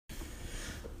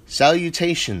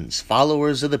Salutations,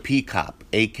 followers of the P-Cop,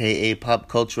 aka Pop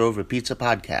Culture Over Pizza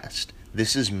podcast.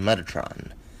 This is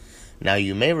Metatron. Now,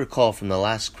 you may recall from the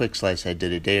last Quick Slice I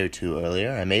did a day or two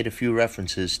earlier, I made a few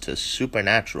references to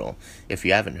Supernatural. If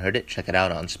you haven't heard it, check it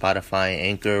out on Spotify,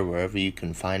 Anchor, wherever you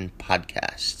can find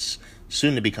podcasts.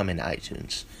 Soon to be coming to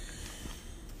iTunes.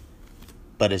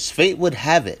 But as fate would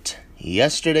have it,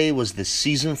 yesterday was the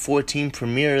Season 14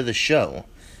 premiere of the show,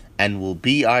 and will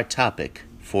be our topic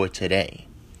for today.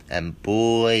 And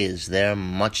boy, is there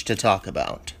much to talk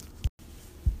about.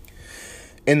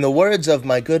 In the words of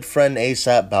my good friend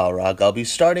ASAP Balrog, I'll be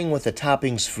starting with a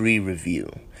toppings-free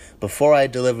review, before I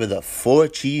deliver the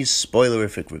 4-cheese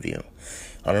spoilerific review.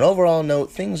 On an overall note,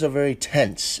 things are very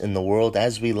tense in the world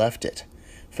as we left it.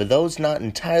 For those not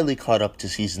entirely caught up to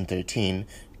Season 13,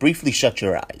 briefly shut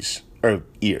your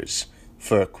ears,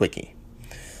 for a quickie.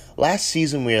 Last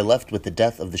season, we are left with the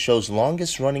death of the show's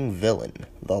longest-running villain,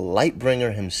 the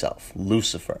Lightbringer himself,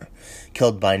 Lucifer,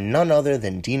 killed by none other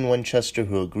than Dean Winchester,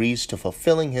 who agrees to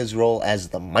fulfilling his role as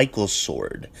the Michael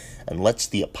Sword, and lets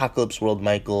the Apocalypse World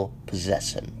Michael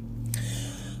possess him.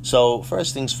 So,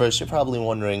 first things first, you're probably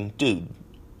wondering, dude,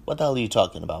 what the hell are you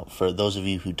talking about, for those of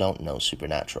you who don't know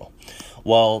Supernatural?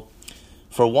 Well,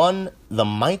 for one, the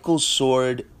Michael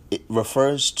Sword, it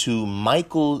refers to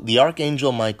Michael, the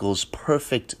Archangel Michael's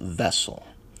perfect vessel.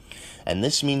 And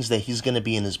this means that he's going to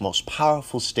be in his most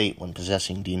powerful state when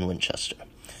possessing Dean Winchester.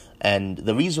 And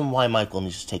the reason why Michael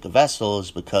needs to take a vessel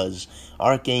is because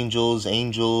archangels,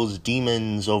 angels,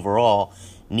 demons overall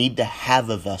need to have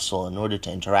a vessel in order to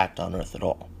interact on Earth at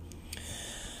all.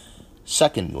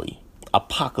 Secondly,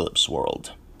 Apocalypse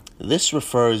World. This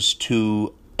refers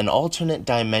to an alternate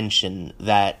dimension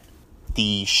that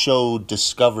the show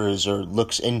discovers or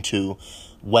looks into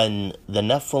when the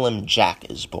Nephilim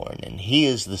Jack is born, and he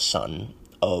is the son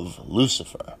of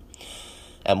Lucifer.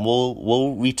 And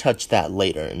we'll retouch that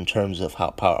later in terms of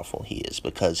how powerful he is,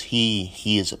 because he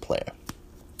is a player.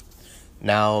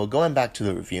 Now, going back to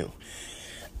the review.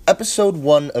 Episode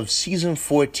 1 of Season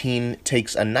 14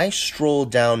 takes a nice stroll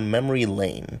down memory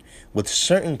lane, with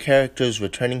certain characters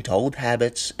returning to old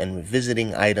habits and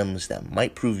revisiting items that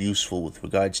might prove useful with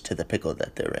regards to the pickle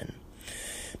that they're in.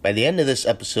 By the end of this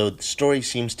episode, the story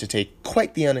seems to take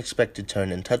quite the unexpected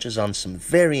turn and touches on some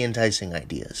very enticing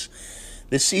ideas.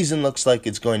 This season looks like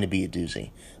it's going to be a doozy,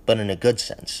 but in a good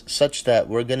sense, such that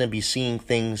we're going to be seeing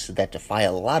things that defy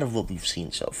a lot of what we've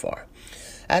seen so far.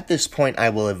 At this point, I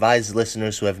will advise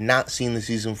listeners who have not seen the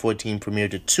Season 14 premiere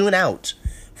to tune out,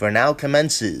 for now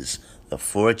commences the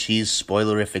 4-cheese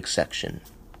spoilerific section.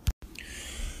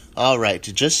 Alright,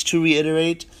 just to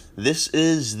reiterate, this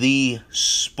is the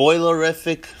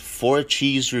spoilerific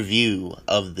 4-cheese review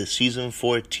of the Season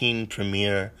 14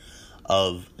 premiere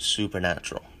of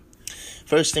Supernatural.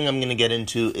 First thing I'm going to get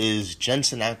into is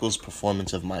Jensen Ackles'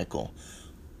 performance of Michael.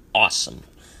 Awesome.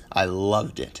 I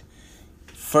loved it.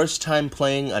 First time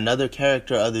playing another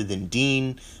character other than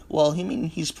Dean. Well,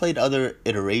 he's played other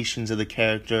iterations of the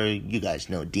character. You guys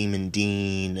know Demon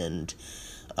Dean and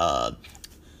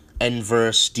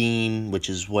Inverse Dean, which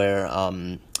is where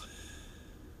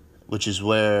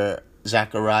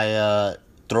Zachariah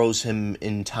throws him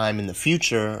in time in the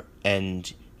future,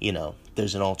 and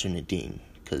there's an alternate Dean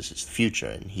because it's the future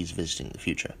and he's visiting the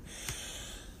future.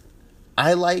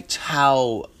 I liked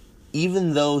how,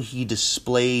 even though he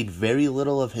displayed very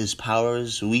little of his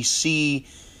powers, we see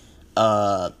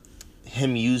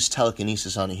him use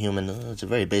telekinesis on a human. It's a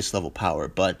very base level power,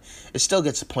 but it still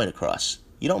gets the point across.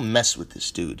 You don't mess with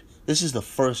this dude. This is the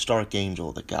first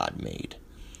archangel that God made.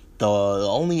 The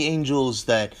only angels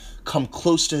that come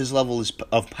close to his level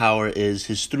of power is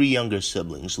his 3 younger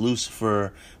siblings,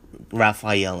 Lucifer,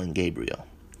 Raphael, and Gabriel.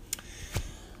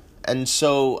 And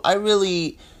so I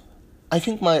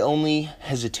think my only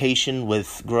hesitation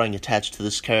with growing attached to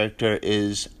this character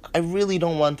is I really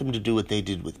don't want them to do what they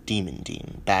did with Demon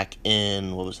Dean back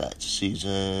in,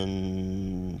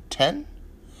 Season 10?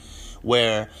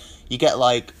 Where you get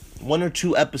 1 or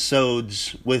 2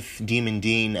 episodes with Demon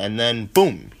Dean and then,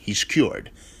 boom, he's cured.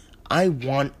 I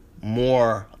want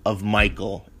more of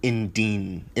Michael in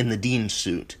the Dean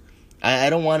suit. I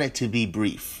don't want it to be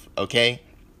brief, okay?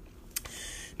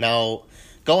 Now,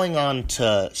 going on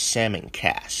to Sam and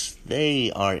Cass,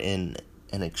 they are in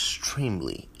an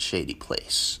extremely shady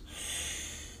place.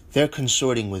 They're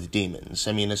consorting with demons.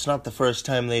 It's not the first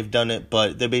time they've done it,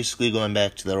 but they're basically going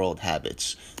back to their old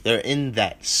habits. They're in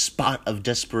that spot of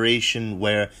desperation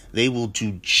where they will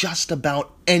do just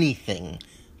about anything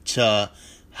to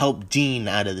help Dean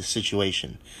out of the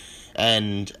situation.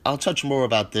 And I'll touch more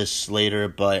about this later,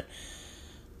 but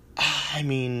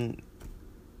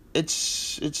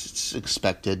it's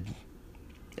expected.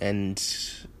 And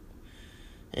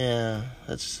yeah,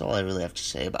 that's all I really have to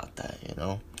say about that, you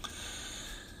know.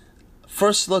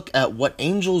 First look at what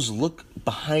angels look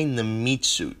behind the meat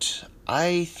suit.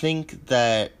 I think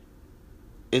that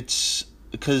it's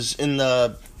because in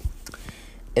the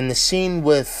scene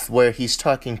with where he's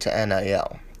talking to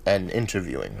Anael and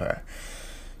interviewing her,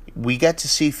 we get to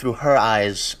see through her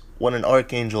eyes what an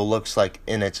archangel looks like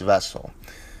in its vessel.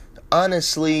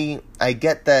 Honestly, I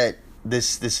get that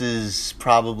this is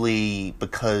probably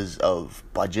because of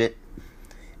budget.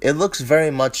 It looks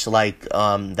very much like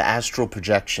the astral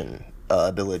projection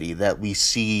ability that we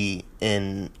see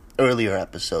in earlier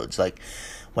episodes, like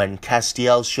when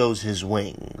Castiel shows his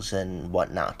wings and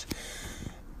whatnot.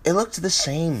 It looked the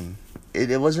same.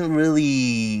 It wasn't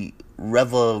really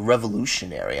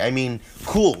revolutionary. I mean,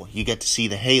 cool, you get to see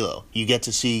the halo. You get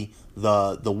to see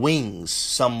the wings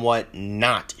somewhat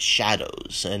not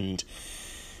shadows. And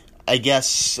I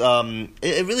guess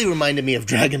it really reminded me of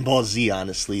Dragon Ball Z,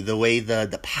 honestly. The way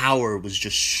the power was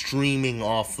just streaming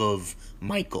off of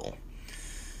Michael.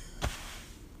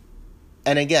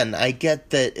 And again, I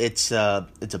get that it's a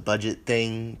budget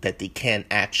thing, that they can't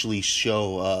actually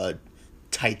show a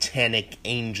Titanic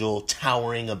angel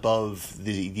towering above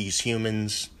these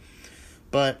humans.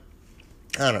 But,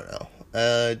 I don't know.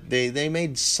 They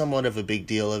made somewhat of a big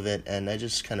deal of it, and I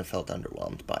just kind of felt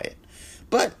underwhelmed by it.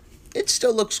 But it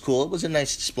still looks cool. It was a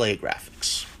nice display of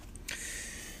graphics.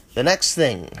 The next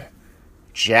thing,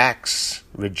 Jack's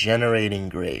regenerating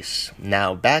grace.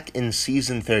 Now, back in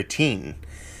season 13...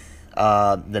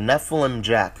 the Nephilim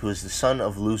Jack, who is the son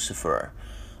of Lucifer,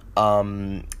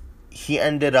 he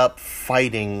ended up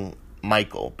fighting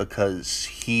Michael because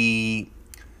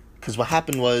what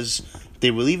happened was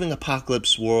they were leaving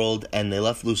Apocalypse World and they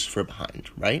left Lucifer behind,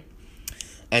 right?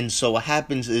 And so what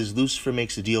happens is Lucifer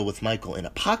makes a deal with Michael in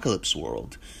Apocalypse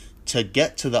World to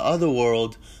get to the other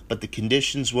world, but the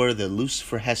conditions were that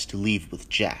Lucifer has to leave with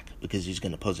Jack because he's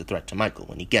going to pose a threat to Michael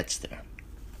when he gets there.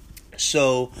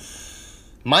 So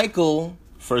Michael,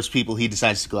 first people he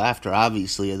decides to go after,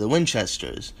 obviously, are the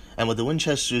Winchesters. And what the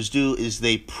Winchesters do is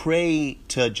they pray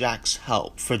to Jack's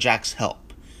help,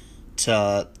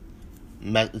 to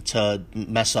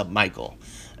mess up Michael.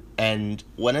 And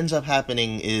what ends up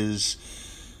happening is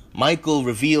Michael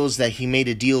reveals that he made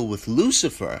a deal with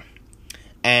Lucifer,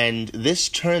 and this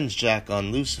turns Jack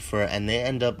on Lucifer, and they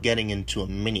end up getting into a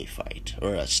mini-fight,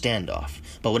 or a standoff.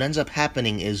 But what ends up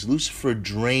happening is Lucifer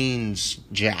drains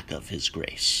Jack of his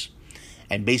grace,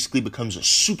 and basically becomes a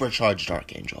supercharged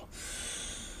archangel.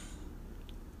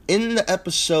 In the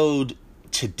episode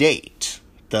to date,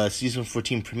 the season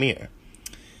 14 premiere,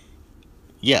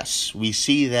 yes, we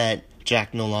see that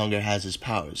Jack no longer has his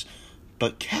powers,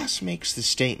 but Cass makes the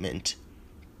statement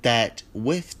that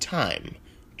with time,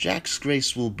 Jack's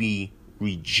grace will be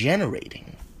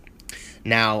regenerating.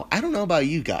 Now, I don't know about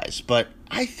you guys, but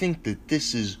I think that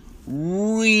this is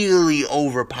really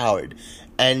overpowered.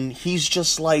 And he's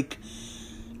just like,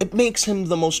 it makes him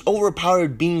the most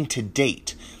overpowered being to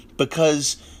date.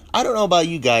 Because, I don't know about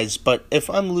you guys, but if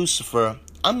I'm Lucifer,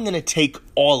 I'm going to take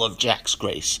all of Jack's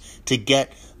grace to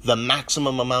get the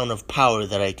maximum amount of power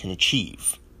that I can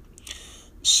achieve.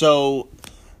 So,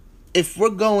 if we're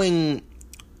going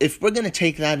to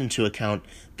take that into account,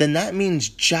 then that means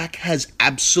Jack has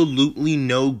absolutely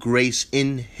no grace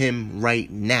in him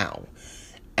right now.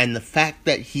 And the fact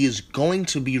that he is going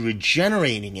to be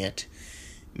regenerating it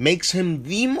makes him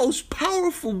the most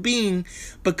powerful being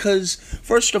because,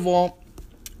 first of all,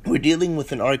 we're dealing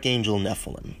with an Archangel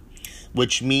Nephilim,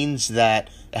 which means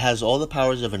that it has all the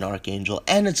powers of an Archangel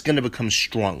and it's going to become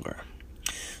stronger.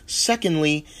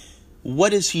 Secondly,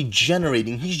 what is he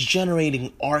generating? He's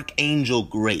generating Archangel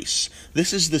Grace.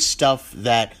 This is the stuff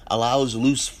that allows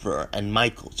Lucifer and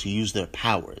Michael to use their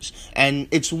powers. And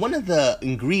it's one of the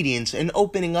ingredients in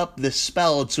opening up the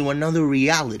spell to another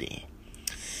reality.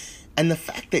 And the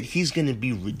fact that he's going to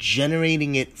be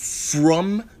regenerating it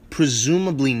from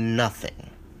presumably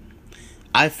nothing,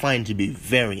 I find to be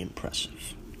very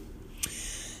impressive.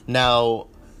 Now,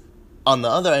 on the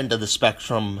other end of the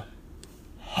spectrum,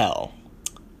 Hell.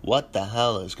 What the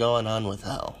hell is going on with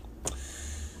Hell?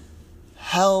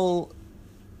 Hell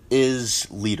is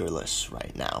leaderless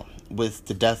right now, with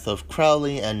the death of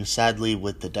Crowley and sadly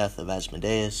with the death of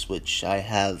Asmodeus, which I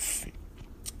have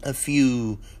a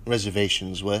few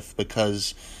reservations with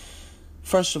because,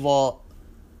 first of all,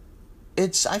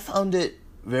 I found it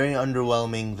very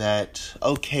underwhelming that,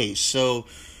 okay, so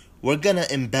we're gonna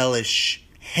embellish,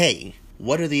 hey,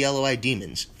 what are the LOI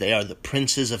demons? They are the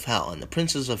princes of Hell, and the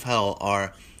princes of Hell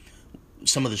are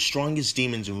some of the strongest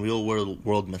demons in real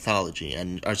world mythology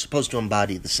and are supposed to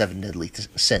embody the 7 deadly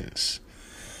sins.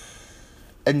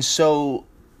 And so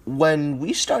when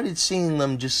we started seeing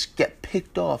them just get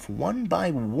picked off one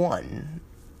by one,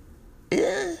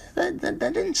 that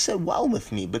didn't sit well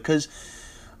with me, because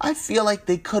I feel like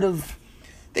they could have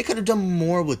done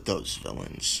more with those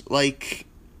villains. Like,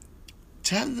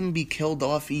 to have them be killed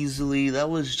off easily, that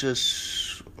was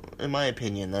just, in my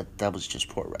opinion, that was just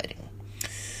poor writing.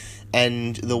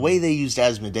 And the way they used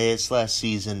Asmodeus last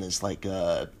season is like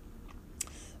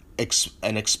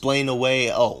explain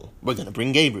away, oh, we're going to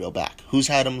bring Gabriel back. Who's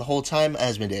had him the whole time?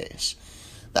 Asmodeus.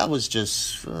 That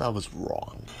was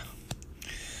wrong.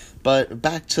 But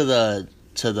back to the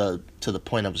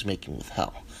point I was making with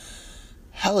Hell.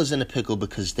 Hell is in a pickle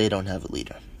because they don't have a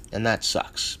leader. And that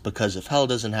sucks, because if Hell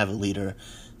doesn't have a leader,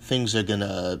 things are going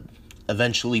to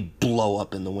eventually blow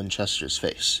up in the Winchester's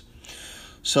face.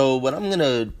 So what I'm going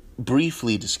to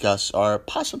briefly discuss are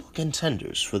possible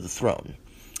contenders for the throne.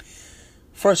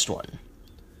 First one,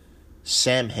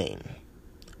 Samhain.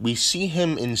 We see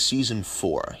him in season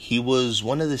 4. He was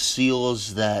one of the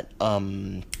seals that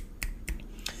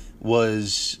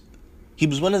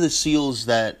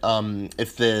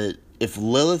if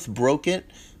Lilith broke it,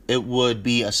 it would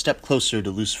be a step closer to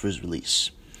Lucifer's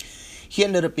release. He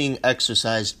ended up being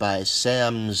exorcised by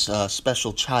Sam's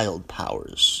special child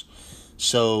powers.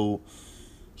 So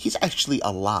he's actually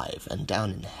alive and down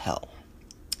in hell.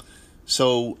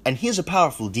 So, and he is a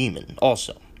powerful demon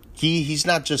also. He's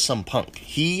not just some punk.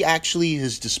 He actually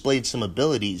has displayed some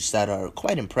abilities that are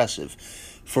quite impressive.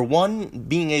 For one,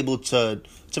 being able to,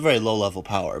 it's a very low level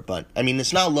power, but I mean,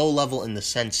 it's not low level in the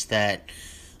sense that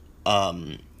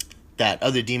that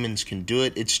other demons can do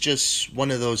it. It's just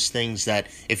one of those things that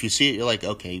if you see it, you're like,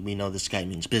 okay, we know this guy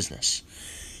means business.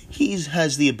 He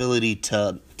has the ability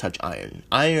to touch iron.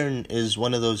 Iron is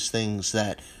one of those things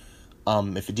that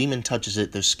if a demon touches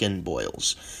it, their skin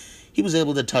boils. He was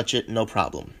able to touch it, no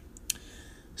problem.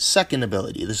 Second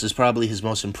ability, this is probably his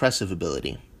most impressive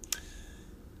ability,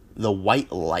 the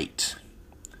white light.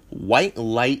 White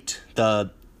light,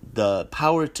 the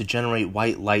power to generate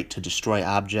white light to destroy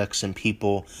objects and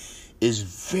people is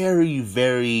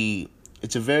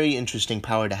it's a very interesting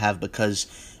power to have, because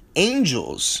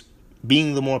angels,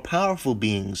 being the more powerful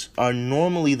beings, are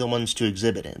normally the ones to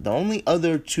exhibit it. The only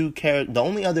other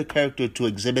character to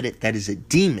exhibit it that is a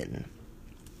demon,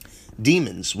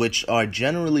 demons, which are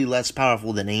generally less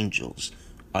powerful than angels,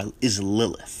 is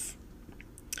Lilith.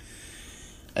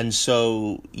 And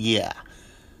so, yeah.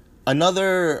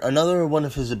 Another one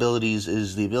of his abilities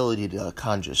is the ability to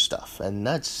conjure stuff, and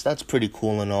that's pretty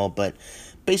cool and all, but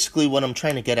basically what I'm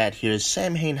trying to get at here is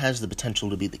Samhain has the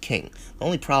potential to be the king. The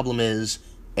only problem is,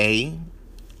 I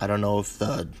don't know if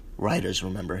the writers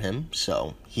remember him,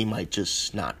 so he might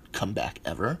just not come back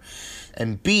ever.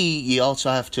 And B, you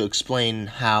also have to explain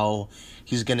how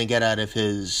he's going to get out of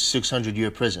his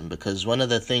 600-year prison, because one of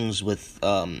the things with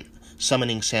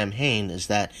summoning Samhain is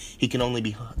that he can only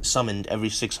be summoned every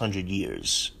 600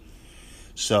 years.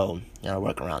 So, I'll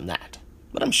work around that.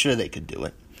 But I'm sure they could do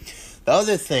it. The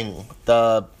other thing,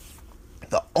 the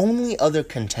only other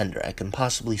contender I can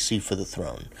possibly see for the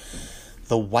throne,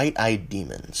 the white-eyed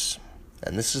demons.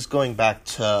 And this is going back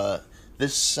to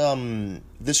this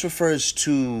refers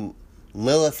to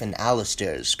Lilith and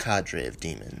Alistair's cadre of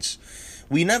demons.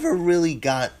 We never really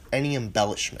got any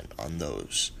embellishment on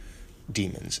those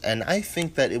demons, and I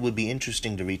think that it would be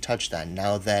interesting to retouch that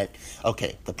now that,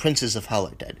 okay, the princes of hell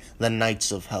are dead, the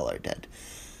knights of hell are dead,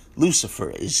 Lucifer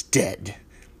is dead.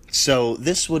 So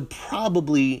this would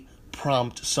probably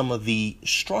prompt some of the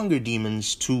stronger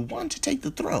demons to want to take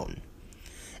the throne.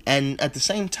 And at the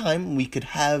same time, we could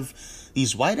have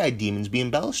these white-eyed demons be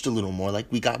embellished a little more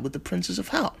like we got with the princes of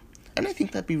hell. And I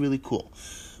think that'd be really cool.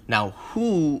 Now,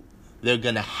 who they're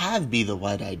going to have be the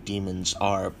white-eyed demons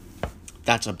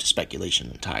that's up to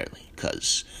speculation entirely,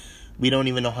 because we don't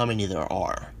even know how many there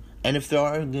are, and if there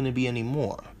are going to be any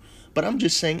more. But I'm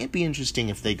just saying it'd be interesting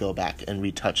if they go back and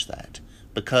retouch that,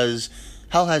 because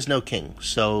hell has no king,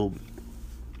 so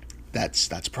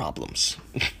that's problems.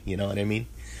 You know what I mean?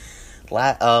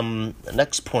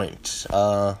 Next point.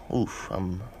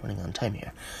 I'm running on time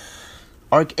here.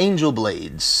 Archangel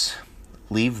blades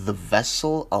leave the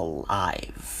vessel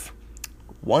alive.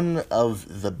 One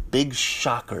of the big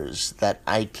shockers that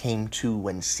I came to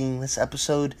when seeing this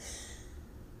episode,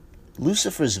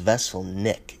 Lucifer's vessel,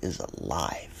 Nick, is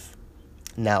alive.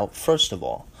 Now, first of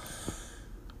all,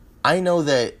 I know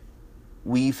that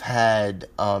we've had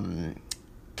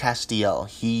Castiel.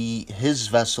 His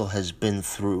vessel has been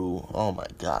through, oh my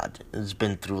god, it's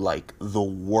been through like the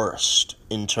worst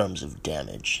in terms of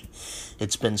damage.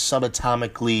 It's been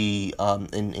subatomically,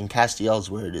 in Castiel's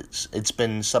word, it's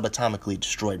been subatomically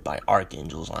destroyed by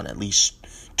archangels on at least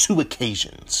 2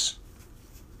 occasions.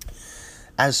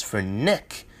 As for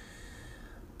Nick,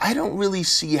 I don't really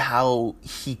see how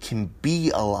he can be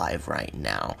alive right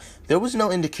now. There was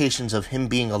no indications of him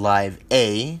being alive,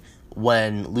 A,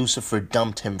 when Lucifer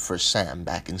dumped him for Sam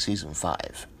back in Season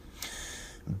 5.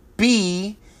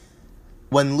 B,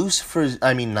 when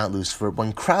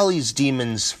when Crowley's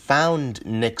demons found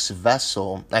Nick's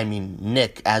vessel,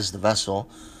 Nick as the vessel,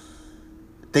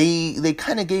 they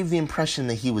kind of gave the impression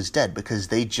that he was dead because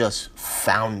they just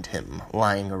found him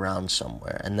lying around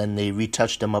somewhere. And then they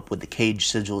retouched him up with the cage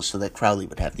sigil so that Crowley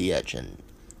would have the edge and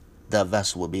the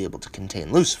vessel would be able to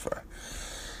contain Lucifer.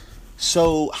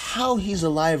 So how he's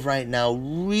alive right now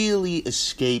really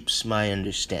escapes my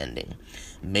understanding.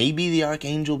 Maybe the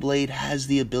Archangel Blade has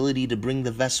the ability to bring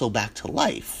the vessel back to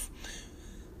life.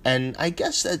 And I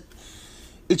guess that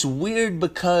it's weird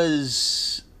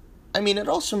because... it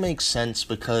also makes sense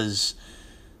because...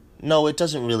 No, it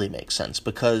doesn't really make sense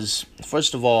because,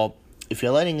 first of all, if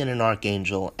you're letting in an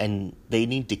Archangel and they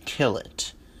need to kill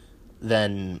it,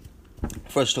 then,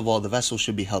 first of all, the vessel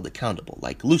should be held accountable.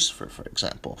 Like Lucifer, for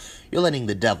example. You're letting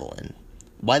the devil in.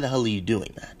 Why the hell are you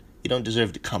doing that? You don't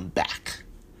deserve to come back.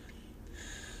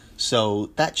 So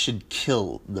that should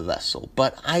kill the vessel.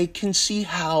 But I can see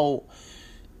how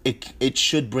it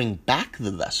should bring back the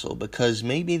vessel because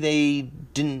maybe they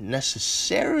didn't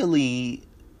necessarily...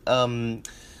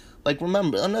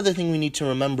 remember, another thing we need to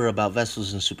remember about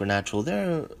vessels in Supernatural,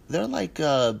 they're like...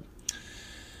 they're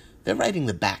riding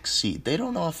the back seat. They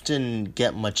don't often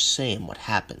get much say in what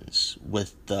happens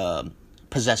with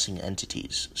possessing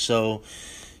entities. So,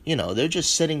 they're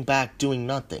just sitting back doing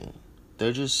nothing.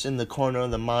 They're just in the corner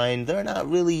of the mind. They're not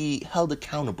really held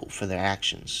accountable for their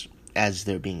actions as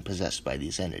they're being possessed by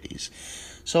these entities.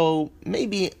 So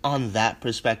maybe on that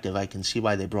perspective, I can see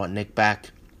why they brought Nick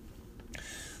back.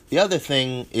 The other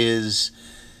thing is,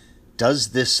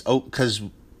 because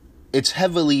it's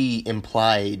heavily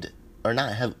implied,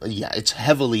 it's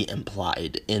heavily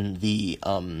implied in the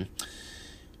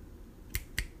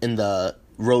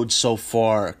Road So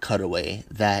Far cutaway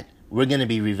that we're going to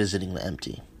be revisiting the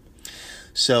Empty.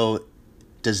 So,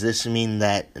 does this mean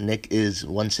that Nick is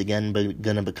once again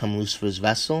going to become Lucifer's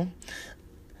vessel?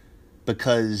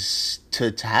 Because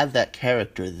to have that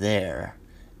character there,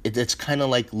 it's kind of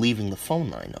like leaving the phone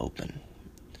line open.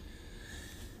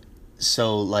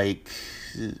 So,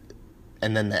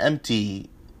 and then the Empty,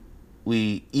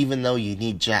 even though you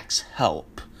need Jack's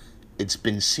help, it's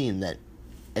been seen that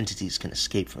entities can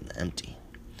escape from the Empty.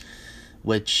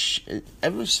 Which,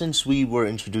 ever since we were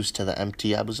introduced to the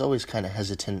Empty, I was always kind of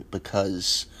hesitant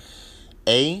because,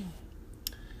 A,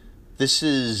 this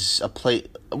is a play...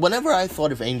 Whenever I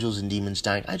thought of angels and demons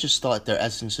dying, I just thought their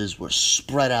essences were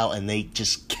spread out and they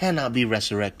just cannot be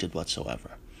resurrected whatsoever.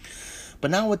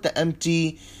 But now with the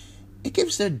Empty, it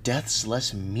gives their deaths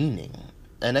less meaning.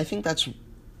 And I think that's...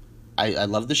 I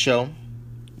love the show.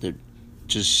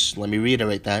 Just let me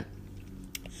reiterate that.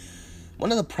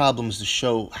 One of the problems the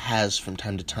show has from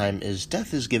time to time is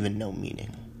death is given no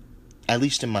meaning. At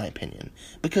least in my opinion.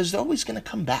 Because they're always going to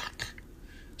come back.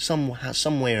 Some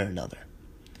way or another.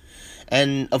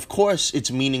 And, of course, it's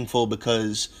meaningful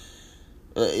because...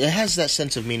 it has that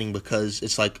sense of meaning because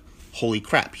it's like, holy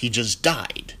crap, he just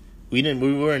died. We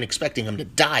weren't expecting him to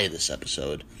die this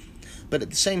episode. But at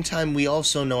the same time, we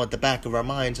also know at the back of our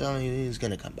minds, he's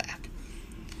going to come back.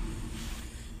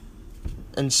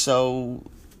 And so...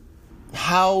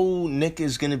 how Nick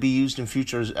is going to be used in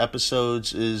future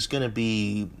episodes is going to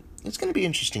be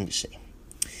interesting to see.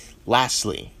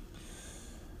 Lastly,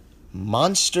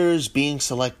 monsters being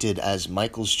selected as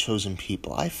Michael's chosen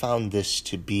people. I found this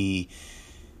to be,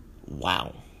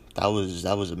 wow, that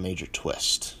was a major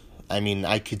twist.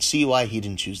 I could see why he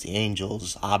didn't choose the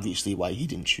angels, obviously why he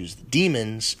didn't choose the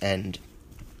demons, and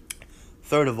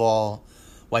third of all,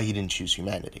 why he didn't choose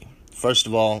humanity. First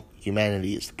of all,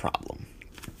 humanity is the problem.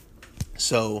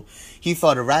 So he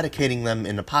thought eradicating them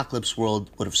in Apocalypse World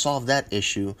would have solved that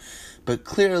issue, but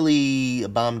clearly a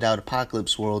bombed out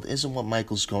Apocalypse World isn't what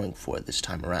Michael's going for this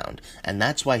time around, and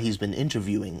that's why he's been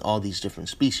interviewing all these different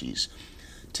species,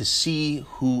 to see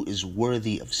who is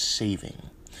worthy of saving.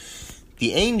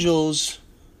 The angels,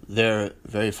 they're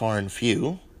very far and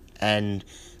few, and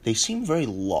they seem very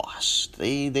lost.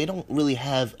 They don't really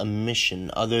have a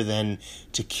mission other than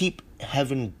to keep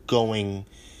heaven going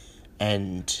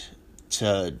and...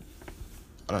 to,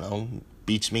 I don't know,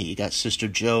 beats me. You got Sister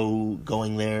Joe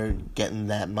going there, getting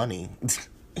that money.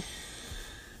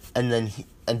 And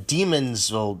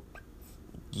demons, well,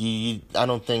 I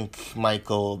don't think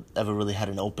Michael ever really had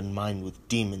an open mind with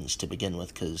demons to begin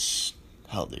with, because,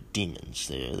 hell, they're demons.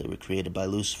 They were created by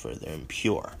Lucifer. They're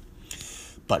impure.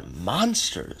 But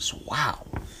monsters, wow.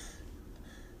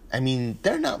 I mean,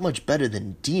 they're not much better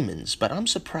than demons, but I'm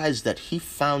surprised that he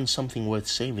found something worth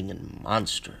saving in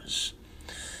monsters.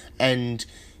 And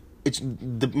it's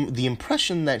the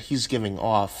impression that he's giving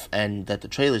off, and that the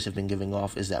trailers have been giving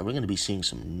off, is that we're going to be seeing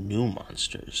some new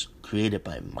monsters created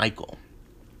by Michael.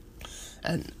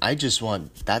 And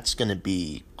that's going to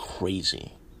be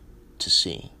crazy to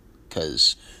see.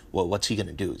 Because, well, what's he going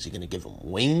to do? Is he going to give them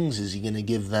wings? Is he going to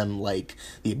give them, like,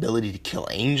 the ability to kill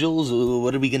angels?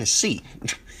 What are we going to see?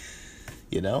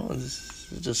 You know? There's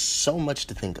just so much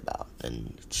to think about.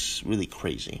 And it's really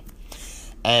crazy.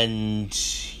 And,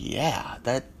 yeah,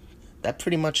 that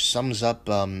pretty much sums up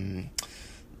the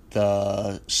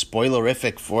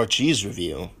spoilerific 4 Cheese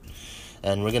review.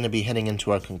 And we're going to be heading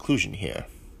into our conclusion here.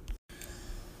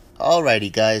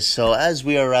 Alrighty, guys, so as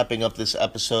we are wrapping up this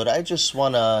episode, I just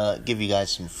want to give you guys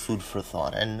some food for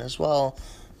thought, and as well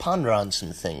ponder on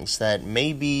some things that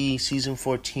maybe Season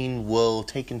 14 will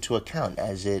take into account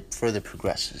as it further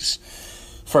progresses.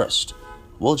 First,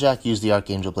 will Jack use the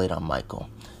Archangel Blade on Michael?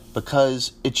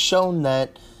 Because it's shown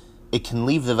that it can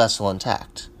leave the vessel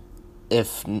intact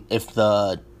if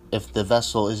the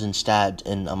vessel isn't stabbed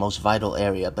in a most vital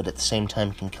area, but at the same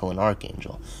time can kill an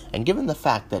Archangel. And given the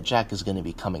fact that Jack is going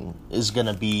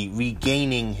to be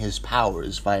regaining his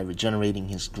powers via regenerating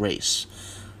his grace,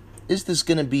 is this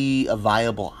going to be a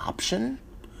viable option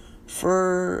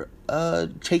for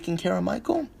taking care of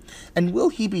Michael? And will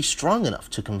he be strong enough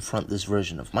to confront this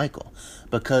version of Michael?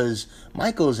 Because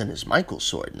Michael is in his Michael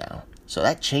sword now, so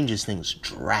that changes things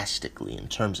drastically in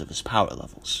terms of his power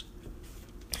levels.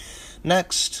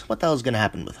 Next, what the hell is going to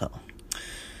happen with Hel?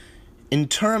 In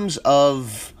terms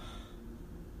of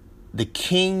the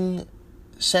king,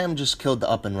 Sam just killed the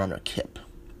up-and-runner Kip.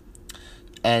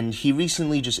 And he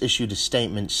recently just issued a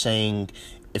statement saying,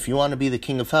 if you want to be the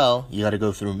king of Hell, you got to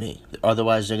go through me.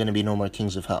 Otherwise, there are going to be no more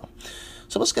kings of Hell.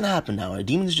 So what's going to happen now? Are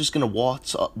demons just going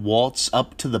to waltz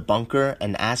up to the bunker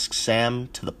and ask Sam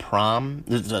to the prom,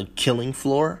 the killing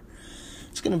floor?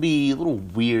 It's going to be a little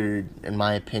weird, in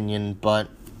my opinion, but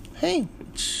hey,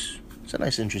 it's a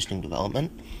nice, interesting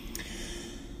development.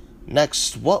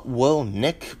 Next, what will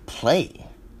Nick play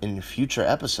in future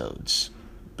episodes,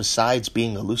 besides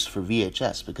being a Lucifer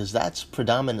VHS? Because that's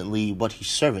predominantly what he's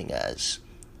serving as.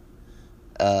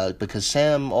 Because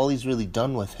Sam, all he's really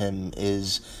done with him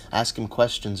is ask him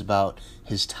questions about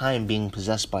his time being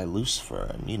possessed by Lucifer,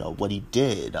 and, you know, what he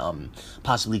did,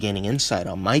 possibly gaining insight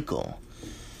on Michael.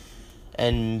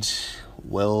 And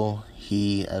will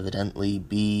he evidently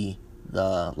be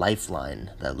the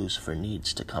lifeline that Lucifer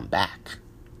needs to come back?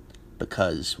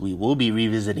 Because we will be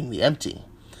revisiting the Empty.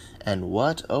 And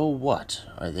what, oh what,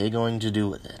 are they going to do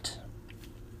with it?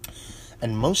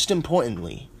 And most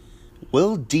importantly,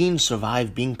 will Dean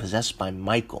survive being possessed by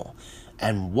Michael?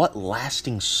 And what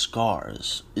lasting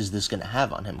scars is this going to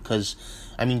have on him? Because,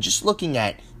 I mean, just looking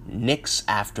at Nick's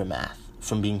aftermath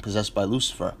from being possessed by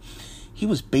Lucifer, he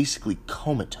was basically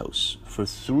comatose for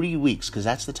 3 weeks, because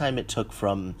that's the time it took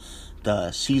from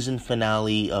the season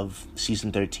finale of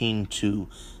season 13 to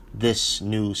this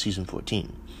new season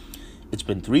 14. It's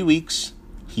been 3 weeks.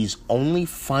 He's only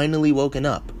finally woken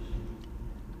up.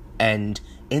 And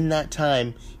in that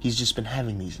time, he's just been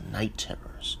having these night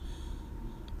terrors.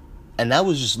 And that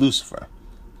was just Lucifer,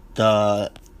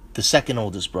 the second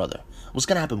oldest brother. What's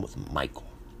going to happen with Michael?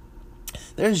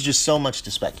 There's just so much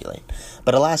to speculate.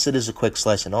 But alas, it is a quick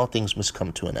slice, and all things must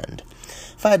come to an end.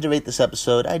 If I had to rate this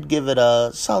episode, I'd give it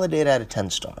a solid 8 out of 10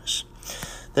 stars.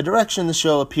 The direction the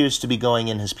show appears to be going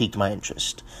in has piqued my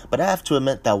interest. But I have to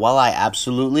admit that while I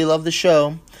absolutely love the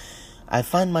show, I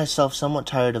find myself somewhat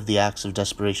tired of the acts of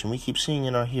desperation we keep seeing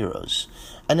in our heroes.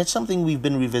 And it's something we've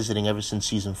been revisiting ever since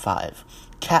Season 5.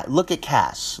 Look at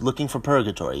Cass, looking for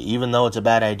purgatory, even though it's a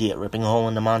bad idea, ripping a hole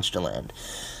into Monsterland.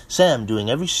 Sam doing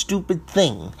every stupid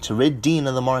thing to rid Dean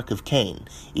of the Mark of Cain,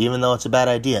 even though it's a bad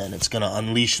idea and it's going to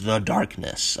unleash the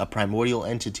darkness, a primordial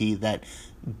entity that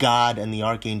God and the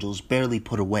archangels barely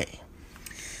put away.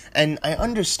 And I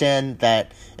understand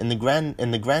that in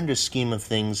the grander scheme of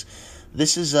things,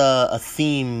 this is a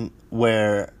theme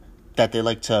that they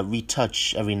like to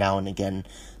retouch every now and again,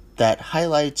 that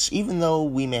highlights, even though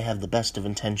we may have the best of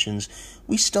intentions,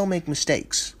 we still make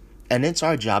mistakes, and it's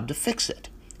our job to fix it.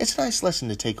 It's a nice lesson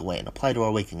to take away and apply to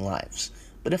our waking lives.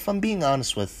 But if I'm being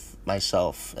honest with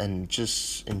myself, and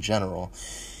just in general,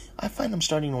 I find I'm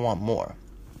starting to want more.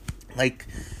 Like,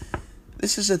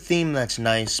 this is a theme that's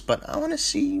nice, but I want to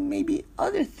see maybe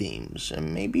other themes,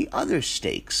 and maybe other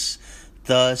stakes.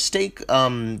 The stake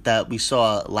that we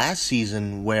saw last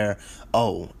season where,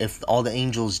 if all the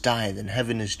angels die, then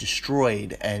heaven is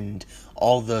destroyed, and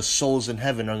all the souls in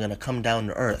heaven are going to come down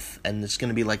to earth, and it's going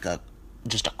to be like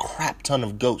just a crap ton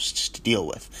of ghosts to deal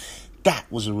with. That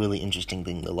was a really interesting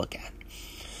thing to look at.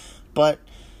 But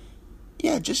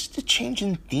yeah, just a change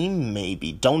in theme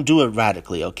maybe. Don't do it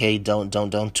radically, okay?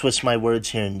 Don't twist my words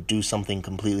here and do something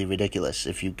completely ridiculous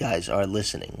if you guys are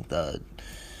listening. But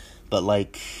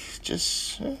like,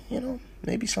 just,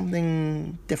 maybe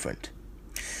something different.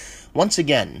 Once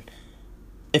again,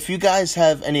 if you guys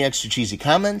have any extra cheesy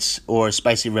comments or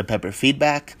spicy red pepper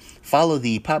feedback, follow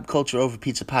the Pop Culture Over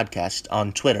Pizza podcast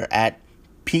on Twitter at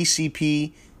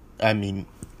PCOP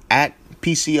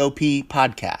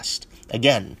podcast.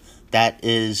 Again, that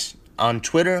is on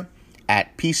Twitter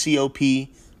at PCOP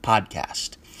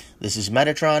podcast. This is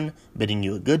Metatron bidding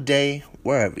you a good day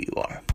wherever you are.